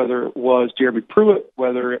Fisher, whether it was Jeremy Pruitt,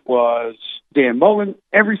 whether it was Dan Mullen,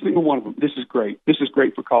 every single one of them, this is great. This is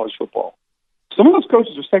great for college football. Some of those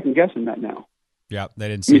coaches are second-guessing that now. Yeah, they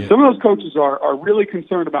didn't see it. Some of those coaches are really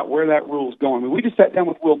concerned about where that rule is going. I mean, we just sat down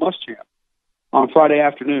with Will Muschamp on Friday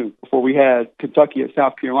afternoon before we had Kentucky at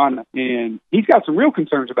South Carolina, and he's got some real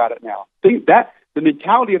concerns about it now. The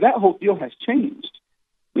mentality of that whole deal has changed.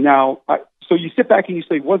 Now, so you sit back and you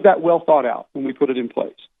say, was that well thought out when we put it in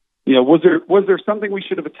place? Was there something we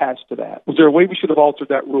should have attached to that? Was there a way we should have altered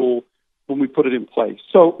that rule when we put it in place?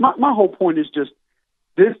 So my whole point is just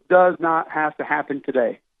this does not have to happen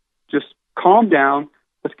today. Just calm down.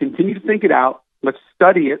 Let's continue to think it out. Let's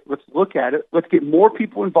study it. Let's look at it. Let's get more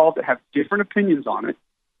people involved that have different opinions on it,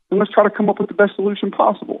 and let's try to come up with the best solution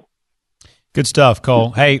possible. Good stuff,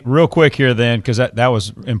 Cole. Hey, real quick here then, because that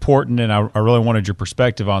was important, and I really wanted your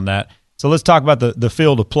perspective on that. So let's talk about the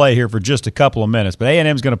field of play here for just a couple of minutes. But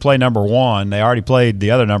A&M's going to play number 1. They already played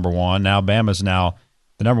the other number 1. Now Bama's now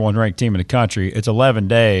the number 1 ranked team in the country. It's 11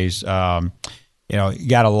 days. You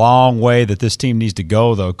got a long way that this team needs to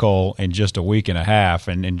go, though, Cole, in just a week and a half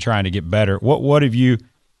and trying to get better. What did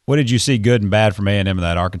you see good and bad from A&M in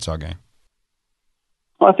that Arkansas game?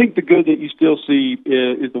 Well, I think the good that you still see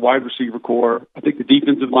is the wide receiver core. I think the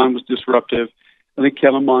defensive line was disruptive. I think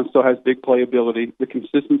Kellen Mond still has big playability. The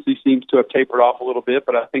consistency seems to have tapered off a little bit,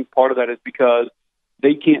 but I think part of that is because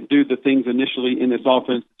they can't do the things initially in this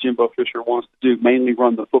offense that Jimbo Fisher wants to do, mainly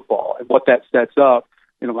run the football. And what that sets up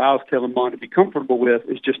and allows Kellen Mond to be comfortable with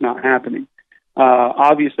is just not happening.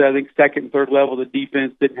 Obviously, I think second and third level, the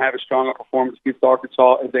defense didn't have as strong a performance against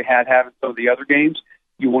Arkansas as they had in some of the other games.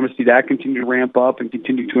 You want to see that continue to ramp up and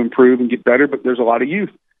continue to improve and get better, but there's a lot of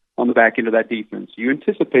youth on the back end of that defense. You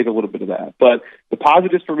anticipate a little bit of that. But the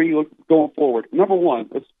positives for me going forward, number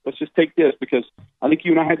 1, let's just take this because I think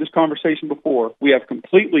you and I had this conversation before. We have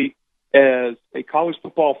completely, as a college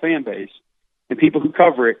football fan base and people who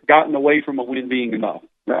cover it, gotten away from a win being enough.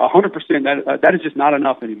 100%, that is just not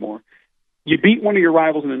enough anymore. You beat one of your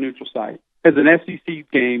rivals in a neutral site. As an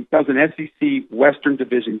SEC game, that was an SEC Western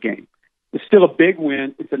Division game. It's still a big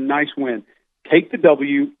win. It's a nice win. Take the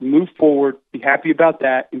W, move forward, be happy about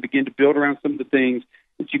that, and begin to build around some of the things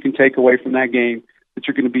that you can take away from that game that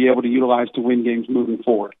you're going to be able to utilize to win games moving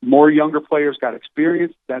forward. More younger players got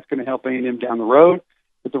experience. That's going to help A&M down the road.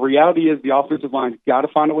 But the reality is the offensive line's got to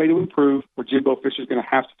find a way to improve, or Jimbo Fisher's going to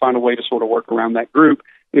have to find a way to sort of work around that group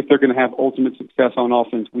if they're going to have ultimate success on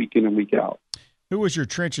offense week in and week out. Who was your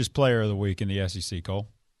trenches player of the week in the SEC, Cole?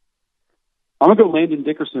 I'm going to go Landon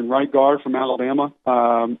Dickerson, right guard from Alabama.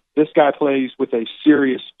 This guy plays with a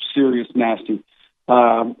serious nasty.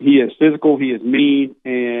 He is physical, he is mean,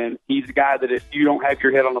 and he's a guy that if you don't have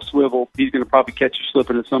your head on a swivel, he's going to probably catch you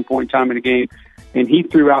slipping at some point in time in the game. And he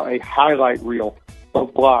threw out a highlight reel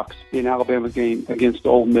of blocks in Alabama's game against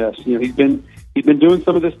Ole Miss. He's been doing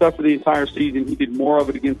some of this stuff for the entire season. He did more of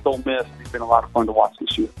it against Ole Miss. It's been a lot of fun to watch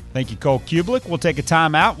this year. Thank you, Cole Kublik. We'll take a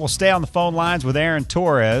timeout. We'll stay on the phone lines with Aaron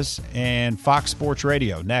Torres and Fox Sports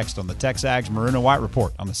Radio next on the TexAgs Maroon and White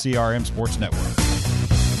Report on the CRM Sports Network.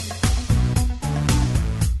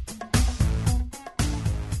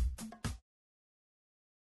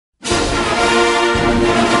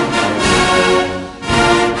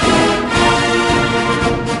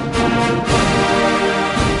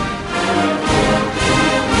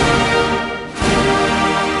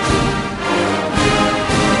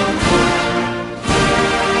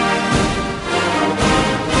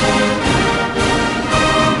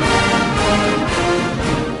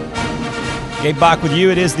 Gabe Bach with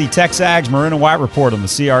you. It is the TexAgs Maroon and White Report on the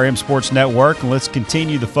CRM Sports Network. And let's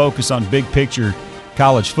continue the focus on big picture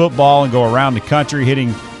college football and go around the country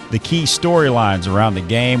hitting the key storylines around the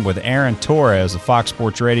game with Aaron Torres of Fox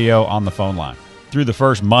Sports Radio on the phone line. Through the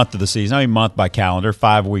first month of the season, I mean month by calendar,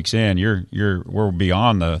 5 weeks in, we're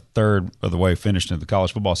beyond the third of the way finished in the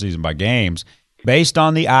college football season by games. Based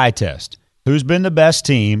on the eye test, who's been the best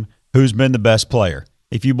team, who's been the best player?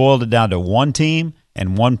 If you boiled it down to one team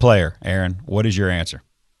and one player, Aaron, what is your answer?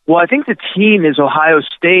 Well, I think the team is Ohio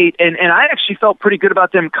State, and I actually felt pretty good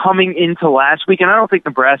about them coming into last week, and I don't think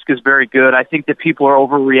Nebraska is very good. I think that people are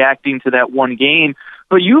overreacting to that one game.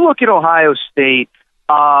 But you look at Ohio State,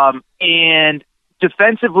 and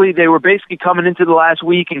defensively, they were basically coming into the last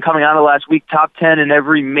week and coming out of last week top 10 in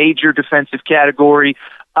every major defensive category.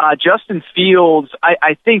 Justin Fields,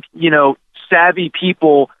 I think, savvy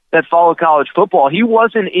people that follow college football, he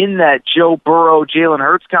wasn't in that Joe Burrow, Jalen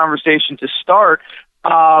Hurts conversation to start.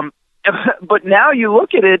 But now you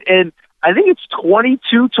look at it, and I think it's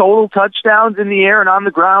 22 total touchdowns in the air and on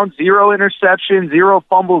the ground, 0 interceptions, 0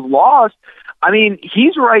 fumbles lost. I mean,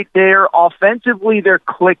 he's right there. Offensively, they're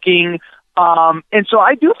clicking. And so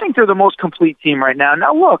I do think they're the most complete team right now.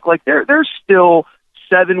 Now, look, like there's still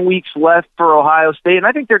 7 weeks left for Ohio State, and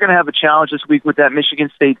I think they're going to have a challenge this week with that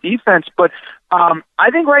Michigan State defense. But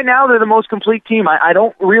I think right now they're the most complete team. I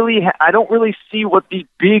don't really see what the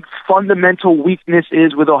big fundamental weakness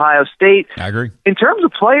is with Ohio State. I agree. In terms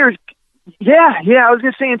of players, yeah, I was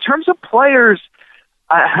going to say in terms of players,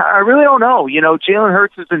 I really don't know. Jalen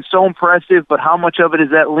Hurts has been so impressive, but how much of it is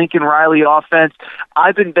that Lincoln Riley offense?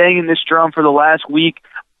 I've been banging this drum for the last week.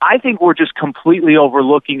 I think we're just completely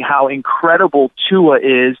overlooking how incredible Tua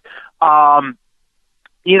is.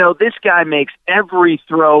 This guy makes every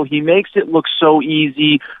throw. He makes it look so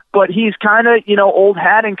easy, but he's kind of, old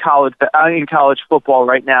hat in college football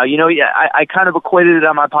right now. I kind of equated it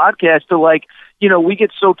on my podcast to we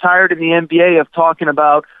get so tired in the NBA of talking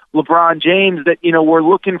about LeBron James that, we're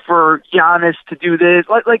looking for Giannis to do this.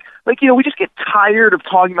 We just get tired of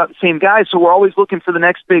talking about the same guys, so we're always looking for the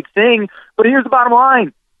next big thing. But here's the bottom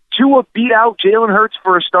line. Tua beat out Jalen Hurts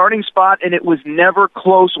for a starting spot, and it was never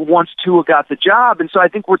close once Tua got the job. And so I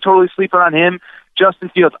think we're totally sleeping on him. Justin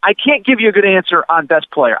Fields. I can't give you a good answer on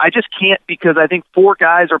best player. I just can't, because I think 4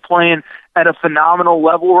 guys are playing at a phenomenal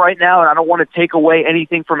level right now, and I don't want to take away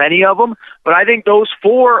anything from any of them. But I think those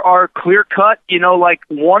 4 are clear cut.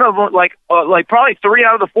 One of them, probably 3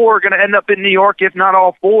 out of the 4 are going to end up in New York, if not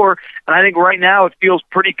all 4. And I think right now it feels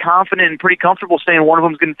pretty confident and pretty comfortable saying one of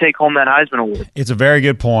them is going to take home that Heisman Award. It's a very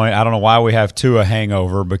good point. I don't know why we have Tua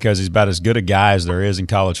hangover, because he's about as good a guy as there is in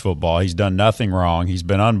college football. He's done nothing wrong. He's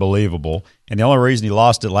been unbelievable. And the only reason he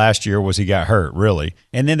lost it last year was he got hurt, really.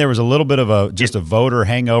 And then there was a little bit of a voter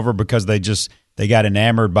hangover because they got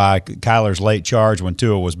enamored by Kyler's late charge when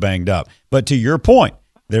Tua was banged up. But to your point,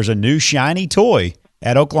 there's a new shiny toy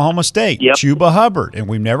at Oklahoma State, Chuba Hubbard, and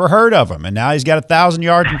we've never heard of him. And now he's got 1,000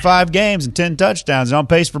 yards in 5 games and 10 touchdowns and on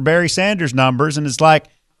pace for Barry Sanders numbers. And it's like,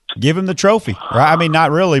 give him the trophy, right? I mean,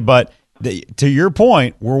 not really, but to your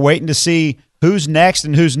point, we're waiting to see who's next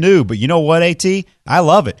and who's new. But you know what, AT? I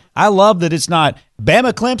love it. I love that it's not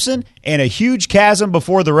Bama Clemson and a huge chasm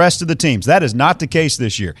before the rest of the teams. That is not the case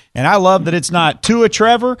this year. And I love that it's not Tua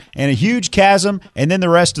Trevor and a huge chasm and then the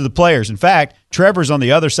rest of the players. In fact, Trevor's on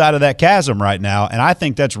the other side of that chasm right now, and I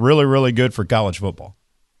think that's really, really good for college football.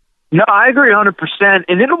 No, I agree 100%.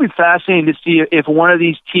 And it'll be fascinating to see if one of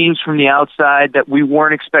these teams from the outside that we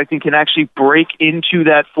weren't expecting can actually break into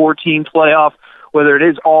that 14 playoff, whether it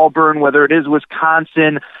is Auburn, whether it is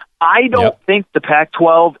Wisconsin. I don't think the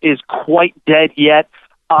Pac-12 is quite dead yet.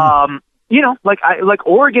 Oregon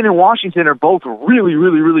and Washington are both really,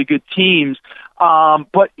 really, really good teams.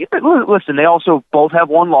 But listen, they also both have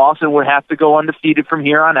 1 loss and would have to go undefeated from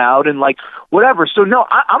here on out and whatever. So no,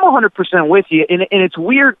 I'm 100% with you. And it's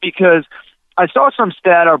weird because I saw some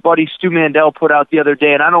stat our buddy Stu Mandel put out the other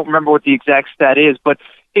day, and I don't remember what the exact stat is, but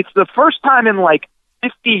it's the first time in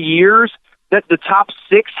 50 years that the top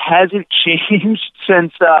 6 hasn't changed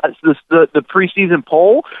since the preseason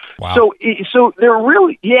poll. Wow. So they're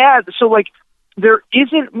really, there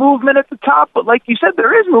isn't movement at the top, but like you said,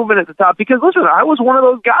 there is movement at the top because, listen, I was one of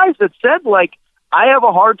those guys that said, I have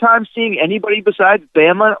a hard time seeing anybody besides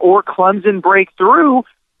Bama or Clemson break through.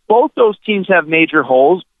 Both those teams have major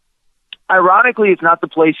holes. Ironically, it's not the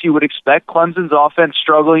place you would expect. Clemson's offense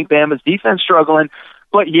struggling, Bama's defense struggling.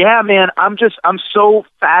 But yeah, man, I'm so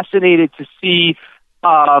fascinated to see.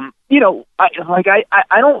 I don't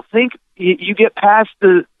think you get past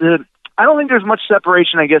the. I don't think there's much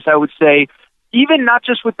separation. I guess I would say, even not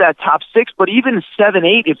just with that top 6, but even 7,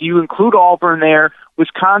 8. If you include Auburn there,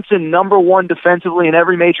 Wisconsin number 1 defensively in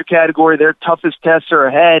every major category. Their toughest tests are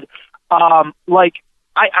ahead.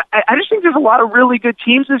 I just think there's a lot of really good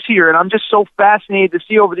teams this year, and I'm just so fascinated to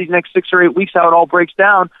see over these next 6 or 8 weeks how it all breaks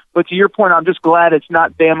down. But to your point, I'm just glad it's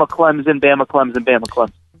not Bama, Clemson, Bama, Clemson, Bama,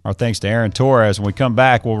 Clemson. Our thanks to Aaron Torres. When we come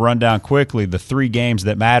back, we'll run down quickly the 3 games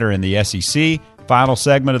that matter in the SEC. Final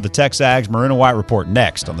segment of the Texags Maroon and White Report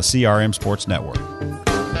next on the CRM Sports Network.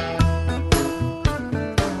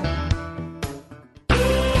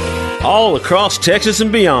 All across Texas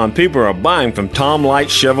and beyond, people are buying from Tom Light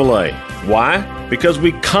Chevrolet. Why? because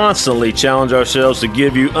we constantly challenge ourselves to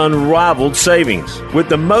give you unrivaled savings. With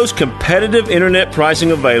the most competitive internet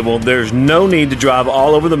pricing available, there's no need to drive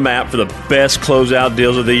all over the map for the best closeout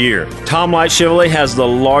deals of the year. Tom Light Chevrolet has the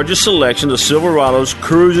largest selection of Silverados,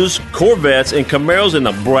 Cruzes, Corvettes, and Camaros in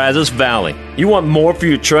the Brazos Valley. You want more for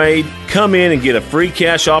your trade? Come in and get a free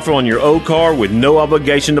cash offer on your old car with no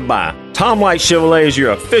obligation to buy. Tom Light Chevrolet is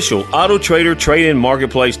your official Auto Trader trade-in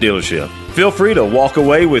marketplace dealership. Feel free to walk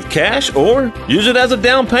away with cash or use it as a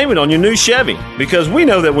down payment on your new Chevy, because we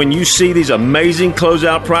know that when you see these amazing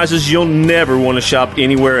closeout prices, you'll never want to shop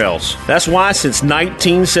anywhere else. That's why since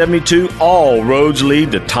 1972, all roads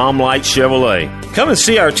lead to Tom Light Chevrolet. Come and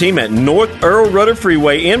see our team at North Earl Rudder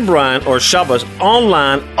Freeway in Bryan or shop us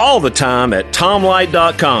online all the time at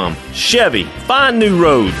tomlight.com. Chevy, find new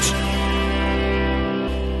roads.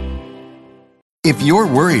 If you're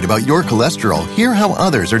worried about your cholesterol, hear how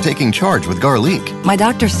others are taking charge with Garlic. My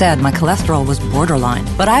doctor said my cholesterol was borderline,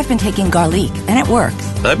 but I've been taking Garlic, and it works.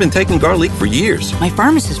 I've been taking Garlic for years. My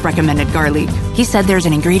pharmacist recommended Garlic. He said there's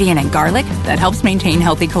an ingredient in garlic that helps maintain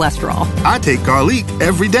healthy cholesterol. I take Garlic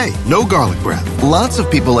every day. No garlic breath. Lots of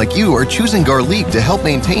people like you are choosing Garlic to help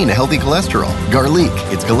maintain a healthy cholesterol. Garlic,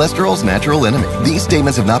 it's cholesterol's natural enemy. These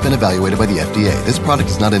statements have not been evaluated by the FDA. This product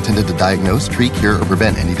is not intended to diagnose, treat, cure, or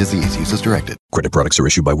prevent any disease. Use as directed. Credit products are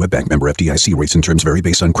issued by WebBank, member FDIC. Rates and terms vary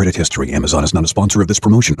based on credit history. Amazon is not a sponsor of this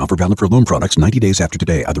promotion. Offer valid for loan products 90 days after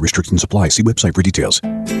today. Other restrictions apply. See website for details.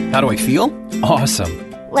 How do I feel? Awesome.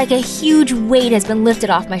 Like a huge weight has been lifted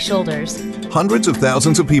off my shoulders. Hundreds of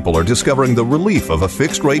thousands of people are discovering the relief of a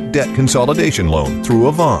fixed-rate debt consolidation loan through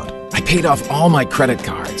Avant. I paid off all my credit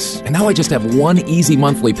cards, and now I just have one easy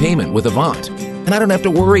monthly payment with Avant. And I don't have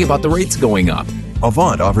to worry about the rates going up.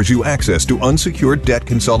 Avant offers you access to unsecured debt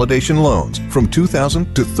consolidation loans from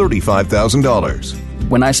 $2,000 to $35,000.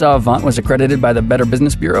 When I saw Avant was accredited by the Better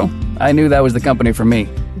Business Bureau, I knew that was the company for me.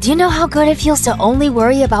 Do you know how good it feels to only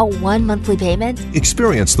worry about one monthly payment?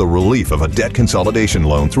 Experience the relief of a debt consolidation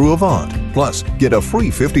loan through Avant. Plus, get a free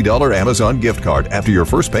 $50 Amazon gift card after your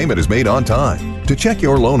first payment is made on time. To check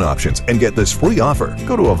your loan options and get this free offer,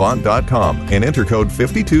 go to Avant.com and enter code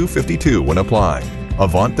 5252 when applying.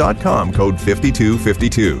 Avant.com, code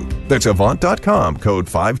 5252. That's Avant.com, code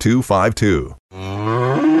 5252.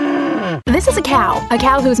 This is a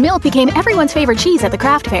cow whose milk became everyone's favorite cheese at the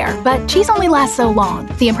craft fair. But cheese only lasts so long.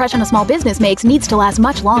 The impression a small business makes needs to last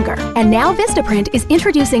much longer. And now Vistaprint is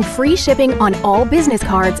introducing free shipping on all business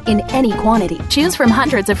cards in any quantity. Choose from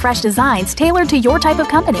hundreds of fresh designs tailored to your type of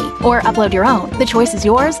company, or upload your own. The choice is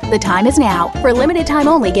yours. The time is now. For a limited time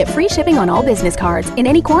only, get free shipping on all business cards in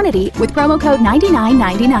any quantity with promo code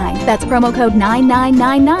 9999. That's promo code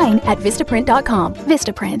 9999 at Vistaprint.com.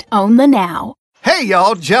 Vistaprint. Own the now. Hey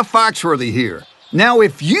y'all, Jeff Foxworthy here. Now,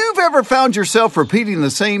 if you've ever found yourself repeating the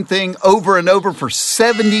same thing over and over for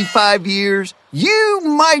 75 years, you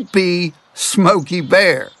might be Smokey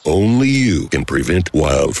Bear. Only you can prevent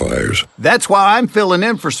wildfires. That's why I'm filling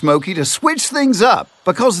in for Smokey to switch things up,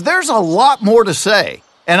 because there's a lot more to say.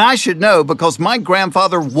 And I should know because my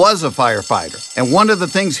grandfather was a firefighter. And one of the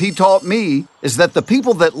things he taught me is that the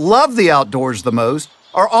people that love the outdoors the most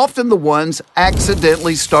are often the ones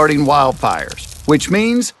accidentally starting wildfires. Which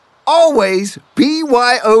means always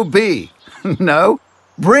BYOB. No,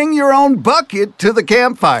 bring your own bucket to the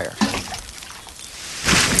campfire.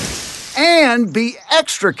 And be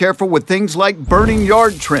extra careful with things like burning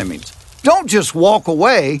yard trimmings. Don't just walk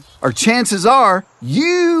away, or chances are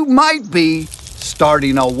you might be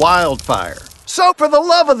starting a wildfire. So for the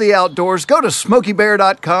love of the outdoors, go to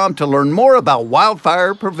SmokeyBear.com to learn more about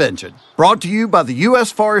wildfire prevention. Brought to you by the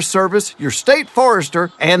U.S. Forest Service, your state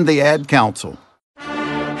forester, and the Ad Council.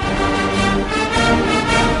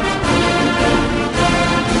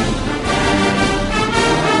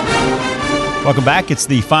 Welcome back. It's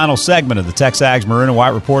the final segment of the Texags Maroon and White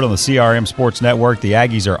Report on the CRM Sports Network. The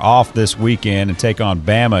Aggies are off this weekend and take on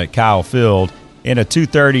Bama at Kyle Field in a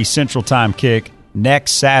 2:30 Central Time kick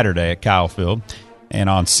next Saturday at Kyle Field, and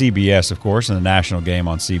on CBS, of course, in the national game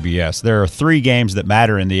on CBS. There are 3 games that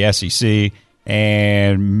matter in the SEC,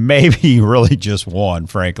 and maybe really just one,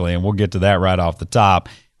 frankly, and we'll get to that right off the top.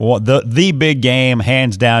 Well, the big game,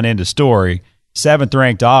 hands down into story,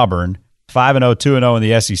 7th-ranked Auburn, 5-0, 2-0 in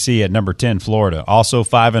the SEC at number 10 Florida. Also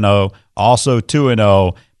 5-0, also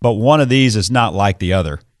 2-0, but one of these is not like the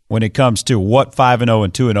other when it comes to what 5-0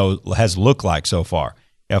 and 2-0 has looked like so far.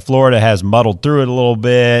 Florida has muddled through it a little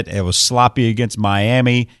bit. It was sloppy against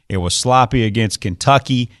Miami. It was sloppy against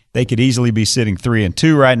Kentucky. They could easily be sitting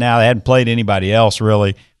 3-2 right now. They hadn't played anybody else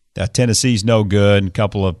really. Tennessee's no good, and a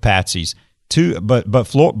couple of patsies.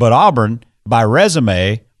 But Auburn, by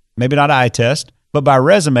resume, maybe not eye test, but by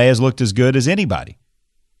resume has looked as good as anybody.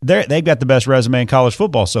 They've got the best resume in college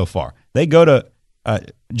football so far. They go to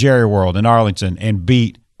Jerry World in Arlington and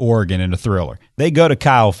beat Oregon in a thriller. They go to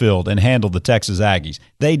Kyle Field and handle the Texas Aggies.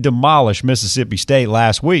 They demolished Mississippi State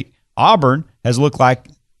last week. Auburn has looked like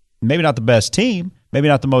maybe not the best team, maybe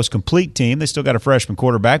not the most complete team. They still got a freshman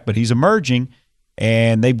quarterback, but he's emerging,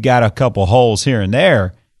 and they've got a couple holes here and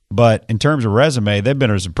there. But in terms of resume, they've been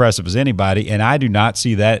as impressive as anybody, and I do not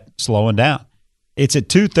see that slowing down. It's at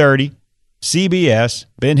 2:30, CBS,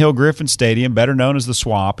 Ben Hill Griffin Stadium, better known as the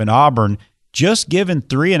Swamp, and Auburn just given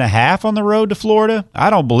 3.5 on the road to Florida? I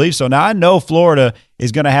don't believe so. Now, I know Florida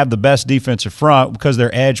is going to have the best defensive front because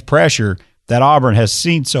their edge pressure that Auburn has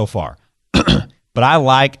seen so far. But I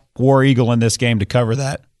like War Eagle in this game to cover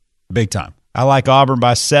that big time. I like Auburn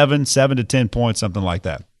by 7 to 10 points, something like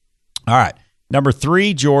that. All right. Number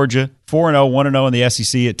 3, Georgia, 4-0, 1-0 in the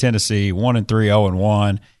SEC at Tennessee, 1-3,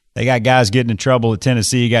 0-1. They got guys getting in trouble at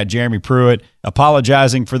Tennessee. You got Jeremy Pruitt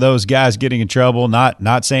apologizing for those guys getting in trouble,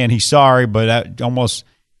 not saying he's sorry, but almost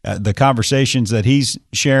the conversations that he's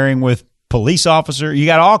sharing with police officer. You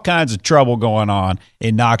got all kinds of trouble going on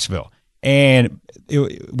in Knoxville. And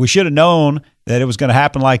we should have known that it was going to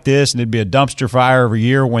happen like this, and it'd be a dumpster fire every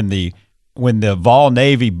year when the Vol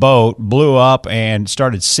Navy boat blew up and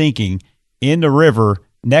started sinking in the river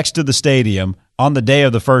next to the stadium on the day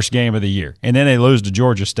of the first game of the year, and then they lose to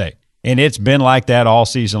Georgia State. And it's been like that all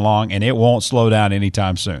season long, and it won't slow down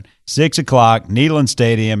anytime soon. 6 o'clock, Neyland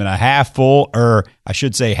Stadium, in a half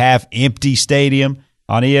empty stadium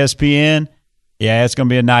on ESPN. Yeah, it's going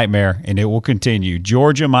to be a nightmare, and it will continue.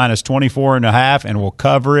 Georgia minus 24.5, and we'll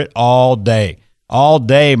cover it all day. All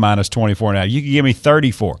day minus 24.5. You can give me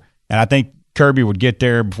 34, and I think Kirby would get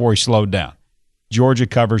there before he slowed down. Georgia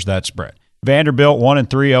covers that spread. Vanderbilt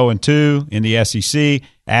 1-3, 0-2 in the SEC.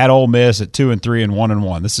 At Ole Miss at 2-3 and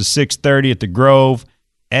 1-1. This is 6:30 at the Grove,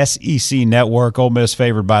 SEC Network. Ole Miss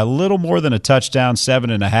favored by a little more than a touchdown,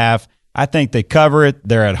 7.5. I think they cover it.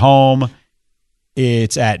 They're at home.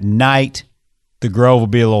 It's at night. The Grove will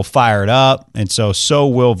be a little fired up, and so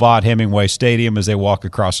will Vaught Hemingway Stadium as they walk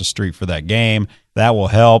across the street for that game. That will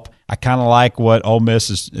help. I kind of like what Ole Miss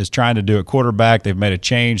is trying to do at quarterback. They've made a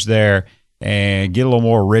change there and get a little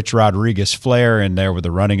more Rich Rodriguez flair in there with the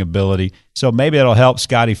running ability. So maybe it'll help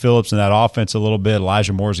Scotty Phillips in that offense a little bit.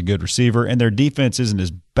 Elijah Moore's a good receiver, and their defense isn't as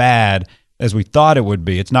bad as we thought it would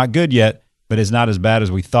be. It's not good yet, but it's not as bad as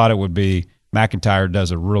we thought it would be. McIntyre does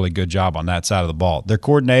a really good job on that side of the ball. Their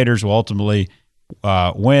coordinators will ultimately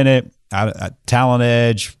win it. Talent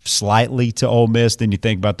edge slightly to Ole Miss. Then you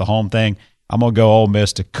think about the home thing. I'm going to go Ole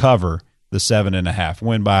Miss to cover the 7.5.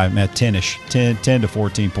 Win by 10 to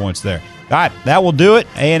 14 points there. All right, that will do it.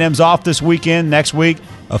 A&M's off this weekend. Next week,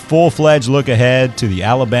 a full-fledged look ahead to the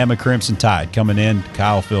Alabama Crimson Tide coming in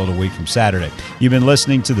Kyle Field a week from Saturday. You've been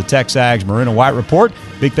listening to the Texags Maroon and White Report.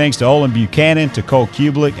 Big thanks to Olin Buchanan, to Cole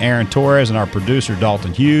Kublik, Aaron Torres, and our producer,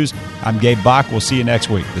 Dalton Hughes. I'm Gabe Bach. We'll see you next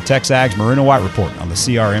week. The Texags Maroon and White Report on the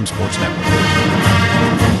CRM Sports Network.